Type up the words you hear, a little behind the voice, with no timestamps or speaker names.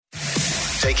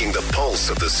Taking the pulse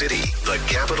of the city, the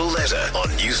capital letter on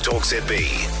News Talk ZB.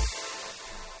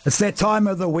 It's that time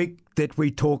of the week that we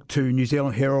talk to New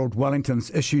Zealand Herald Wellington's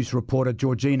issues reporter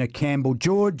Georgina Campbell.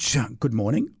 George, good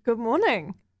morning. Good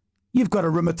morning. You've got a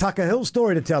Rimutaka Hill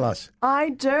story to tell us. I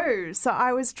do. So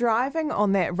I was driving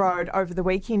on that road over the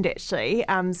weekend, actually.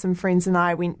 Some friends and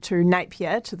I went to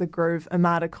Napier to the Groove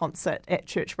Armada concert at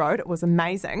Church Road. It was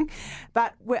amazing.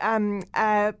 But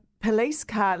a police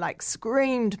car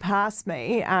screamed past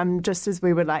me just as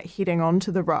we were heading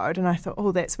onto the road, and I thought,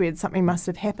 oh, that's weird, something must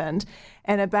have happened.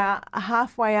 And about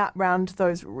halfway up round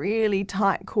those really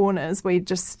tight corners, we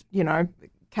just,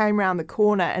 came round the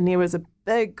corner and there was a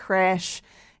big crash.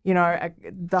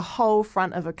 The whole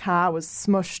front of a car was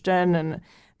smushed in, and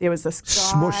there was this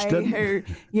guy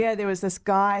there was this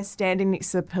guy standing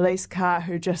next to the police car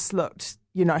who just looked,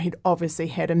 he'd obviously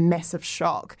had a massive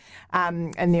shock.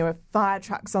 And there were fire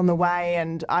trucks on the way,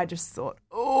 and I just thought,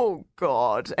 oh,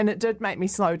 God. And it did make me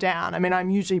slow down. I mean,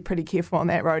 I'm usually pretty careful on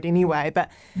that road anyway,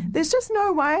 but there's just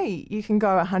no way you can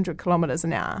go 100 kilometres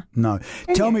an hour. No.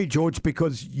 Tell me, George,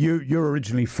 because you're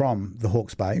originally from the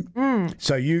Hawke's Bay,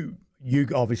 so you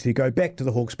obviously go back to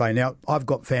the Hawke's Bay. Now, I've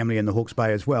got family in the Hawke's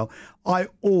Bay as well. I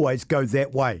always go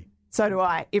that way. So do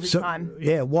I, every time.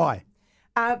 Yeah, why?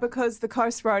 Because the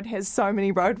Coast Road has so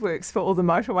many roadworks for all the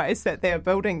motorways that they're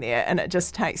building there, and it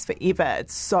just takes forever.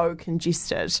 It's so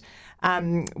congested.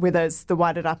 Whereas the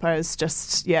Wairarapa is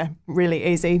just, really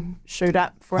easy. Shoot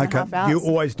up for a half hours. You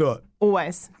always do it?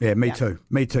 Always. Yeah, me too.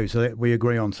 Me too. So we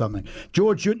agree on something.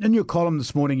 George, in your column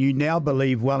this morning, you now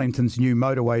believe Wellington's new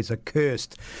motorways are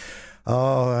cursed.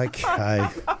 Oh, okay.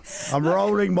 I'm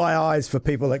rolling my eyes for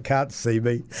people that can't see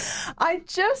me. I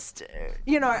just,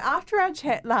 after our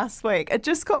chat last week, it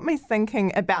just got me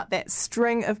thinking about that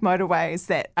string of motorways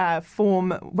that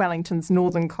form Wellington's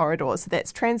northern corridor. So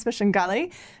that's Transmission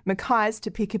Gully, Mackay's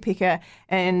to Peka Peka,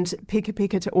 and Peka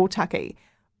Peka to Otaki.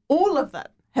 All of them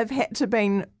have had to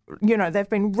been, they've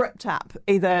been ripped up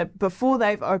either before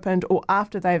they've opened or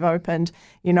after they've opened.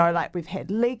 We've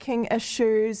had leaking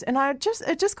issues, and it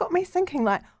just got me thinking,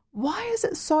 why is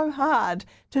it so hard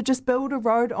to just build a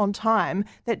road on time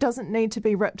that doesn't need to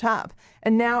be ripped up?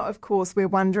 And now, of course, we're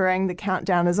wondering, the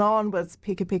countdown is on with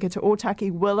Peka Peka to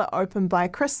Otaki. Will it open by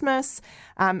Christmas?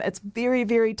 It's very,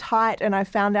 very tight, and I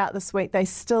found out this week they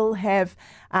still have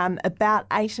about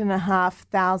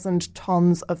 8,500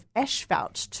 tonnes of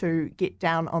asphalt to get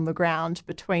down on the ground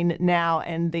between now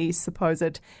and the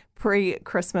supposed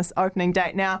pre-Christmas opening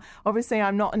date. Now, obviously,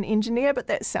 I'm not an engineer, but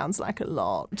that sounds like a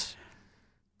lot.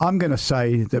 I'm going to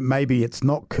say that maybe it's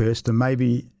not cursed, and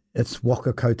maybe it's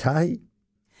Waka Kotahi,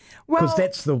 because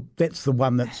that's the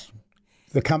one that's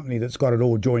the company that's got it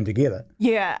all joined together.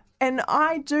 Yeah, and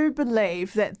I do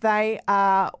believe that they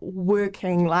are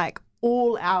working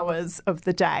all hours of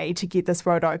the day to get this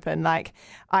road open. I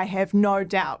have no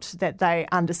doubt that they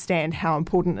understand how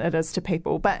important it is to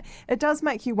people. But it does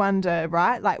make you wonder,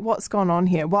 right? What's gone on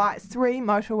here? Why 3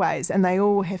 motorways and they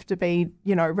all have to be,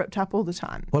 ripped up all the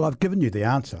time? Well, I've given you the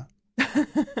answer.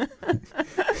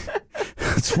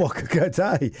 It's Waka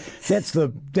Kotahi.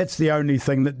 That's the only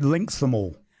thing that links them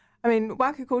all. I mean,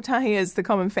 Waka Kotahi is the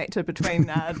common factor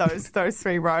between those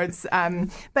 3 roads.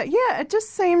 But it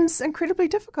just seems incredibly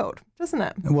difficult, doesn't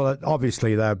it? Well,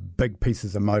 obviously they're big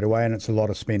pieces of motorway, and it's a lot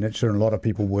of expenditure and a lot of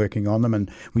people working on them. And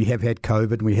we have had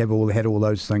COVID, and we have had all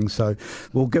those things. So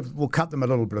we'll cut them a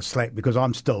little bit of slack, because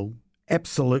I'm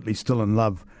absolutely still in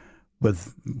love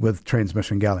with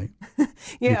Transmission Gully.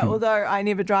 Although I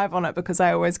never drive on it because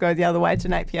I always go the other way to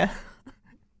Napier.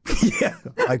 Yeah,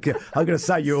 I'm going to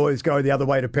say you always go the other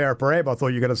way to Paraparab. I thought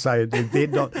you were going to say they're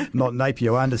not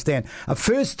Napier. I understand. A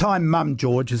first-time mum,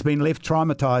 George, has been left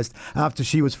traumatised after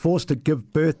she was forced to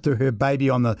give birth to her baby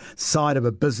on the side of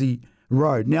a busy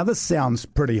road. Now, this sounds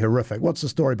pretty horrific. What's the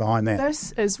story behind that?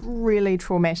 This is really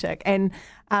traumatic, and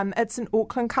it's an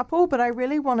Auckland couple, but I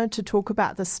really wanted to talk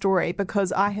about this story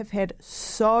because I have had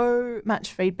so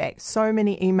much feedback, so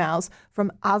many emails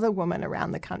from other women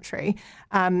around the country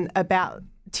about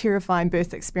terrifying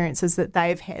birth experiences that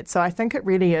they've had. So I think it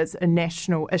really is a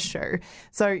national issue.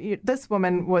 So this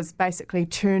woman was basically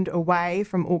turned away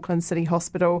from Auckland City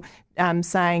Hospital,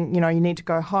 saying, you need to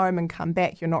go home and come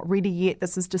back. You're not ready yet.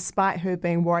 This is despite her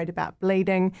being worried about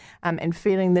bleeding and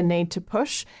feeling the need to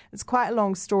push. It's quite a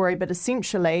long story, but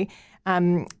essentially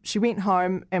she went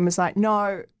home and was like,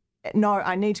 no,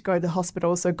 I need to go to the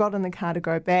hospital. So got in the car to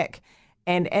go back.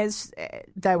 And as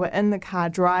they were in the car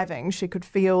driving, she could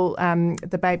feel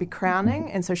the baby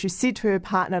crowning. And so she said to her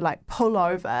partner, pull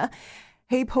over.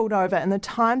 He pulled over, and the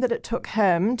time that it took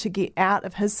him to get out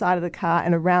of his side of the car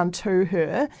and around to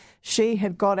her, she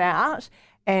had got out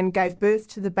and gave birth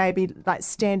to the baby like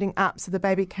standing up. So the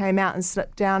baby came out and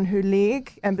slipped down her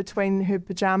leg in between her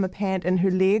pyjama pant and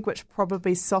her leg, which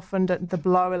probably softened the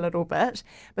blow a little bit.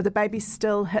 But the baby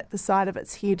still hit the side of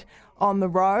its head on the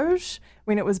road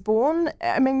when it was born.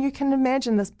 I mean, you can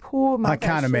imagine this poor mother. I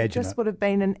can't imagine just it. would have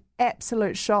been an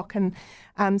absolute shock.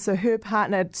 And so her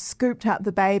partner had scooped up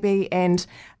the baby and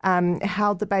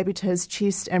held the baby to his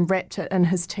chest and wrapped it in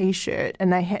his T-shirt.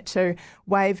 And they had to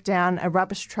wave down a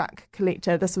rubbish truck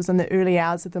collector. This was in the early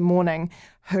hours of the morning,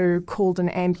 who called an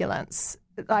ambulance.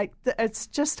 Like, it's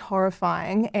just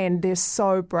horrifying, and they're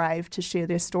so brave to share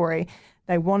their story.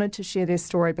 They wanted to share their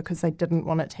story because they didn't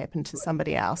want it to happen to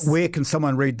somebody else. Where can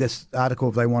someone read this article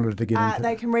if they wanted to get into it?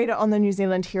 They can read it on the New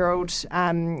Zealand Herald.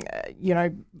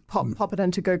 Pop it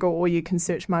into Google, or you can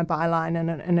search my byline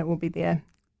and it will be there.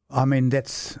 I mean,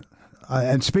 that's...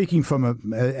 and speaking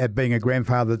from being a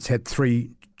grandfather that's had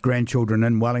 3 grandchildren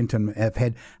in Wellington, have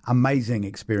had amazing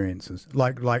experiences.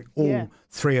 Like all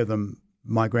 3 of them,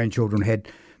 my grandchildren had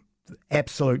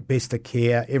absolute best of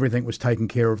care. Everything was taken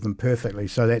care of them perfectly.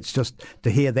 So that's just, to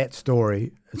hear that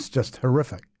story, it's just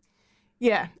horrific.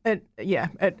 Yeah,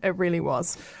 it really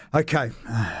was. Okay.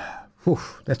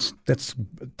 That's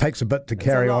takes a bit to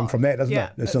carry on from that, doesn't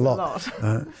it? It's a lot.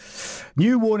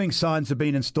 New warning signs have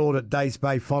been installed at Days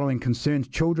Bay following concerns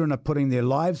children are putting their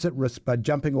lives at risk by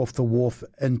jumping off the wharf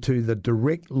into the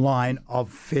direct line of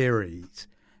ferries.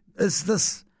 Is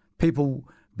this people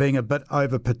being a bit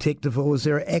overprotective, or is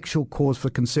there actual cause for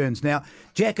concerns? Now,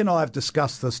 Jack and I have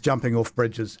discussed this jumping off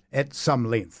bridges at some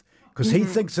length, because he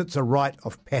thinks it's a rite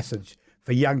of passage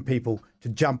for young people to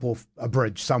jump off a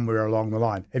bridge somewhere along the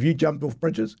line. Have you jumped off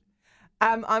bridges?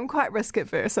 I'm quite risk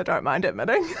averse, I don't mind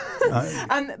admitting.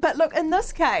 But look, in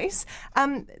this case,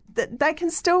 they can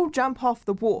still jump off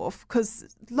the wharf,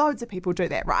 because loads of people do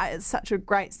that, right? It's such a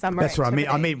great summer That's activity.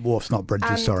 right. I mean wharfs, not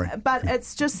bridges, sorry. But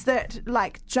it's just that,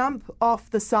 like, jump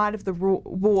off the side of the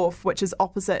wharf, which is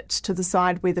opposite to the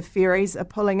side where the ferries are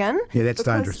pulling in. Yeah, that's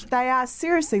because dangerous. They are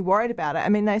seriously worried about it. I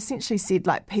mean, they essentially said,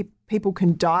 like, people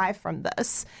can die from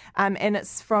this, and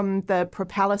it's from the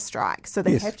propeller strike. So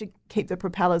they have to keep the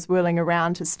propellers whirling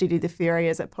around to steady the ferry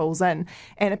as it pulls in.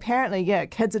 And apparently,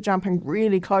 kids are jumping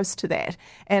really close to that.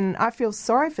 And I feel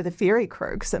sorry for the ferry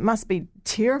crew, because it must be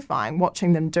terrifying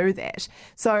watching them do that.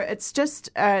 So it's just,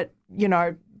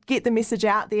 get the message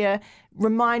out there.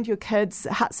 Remind your kids.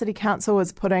 Hutt City Council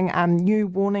is putting new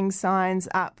warning signs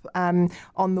up on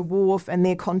the wharf, and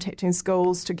they're contacting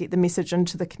schools to get the message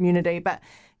into the community. But,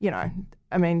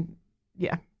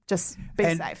 just be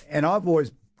safe. And I've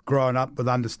always grown up with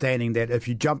understanding that if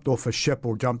you jumped off a ship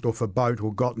or jumped off a boat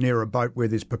or got near a boat where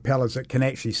there's propellers, it can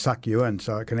actually suck you in.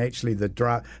 So it can actually, the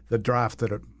draft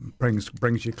that it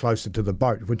brings you closer to the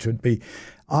boat, which would be,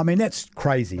 I mean, that's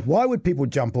crazy. Why would people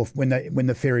jump off when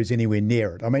the ferry's anywhere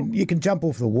near it? I mean, you can jump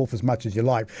off the wharf as much as you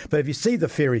like, but if you see the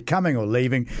ferry coming or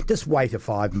leaving, just wait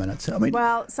 5 minutes. I mean,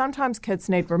 well, sometimes kids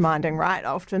need reminding, right?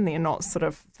 Often they're not sort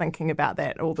of thinking about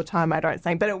that all the time, I don't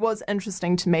think. But it was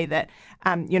interesting to me that,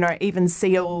 even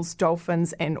seals,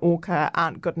 dolphins and orca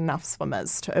aren't good enough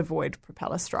swimmers to avoid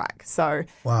propeller strike. So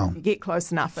if you get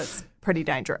close enough, it's pretty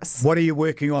dangerous. What are you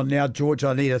working on now, George?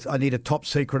 I need a top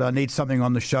secret. I need something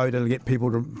on the show to get people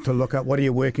to look at. What are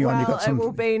you working on? You got some... It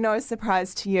will be no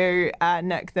surprise to you,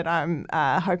 Nick, that I'm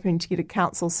hoping to get a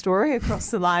council story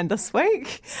across the line this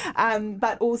week.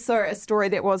 But also a story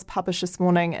that was published this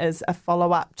morning is a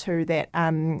follow-up to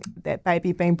that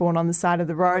baby being born on the side of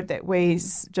the road that we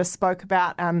just spoke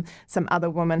about. Some other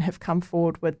women have come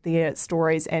forward with their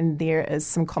stories, and there is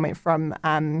some comment from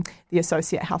the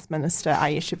Associate Health Minister,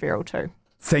 Ayesha Verrill, too.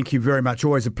 Thank you very much.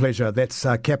 Always a pleasure. That's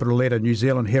Capital Letter, New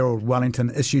Zealand Herald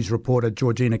Wellington Issues reporter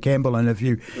Georgina Campbell. And if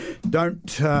you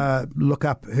don't look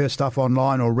up her stuff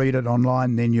online or read it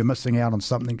online, then you're missing out on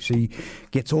something. She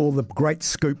gets all the great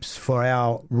scoops for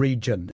our region.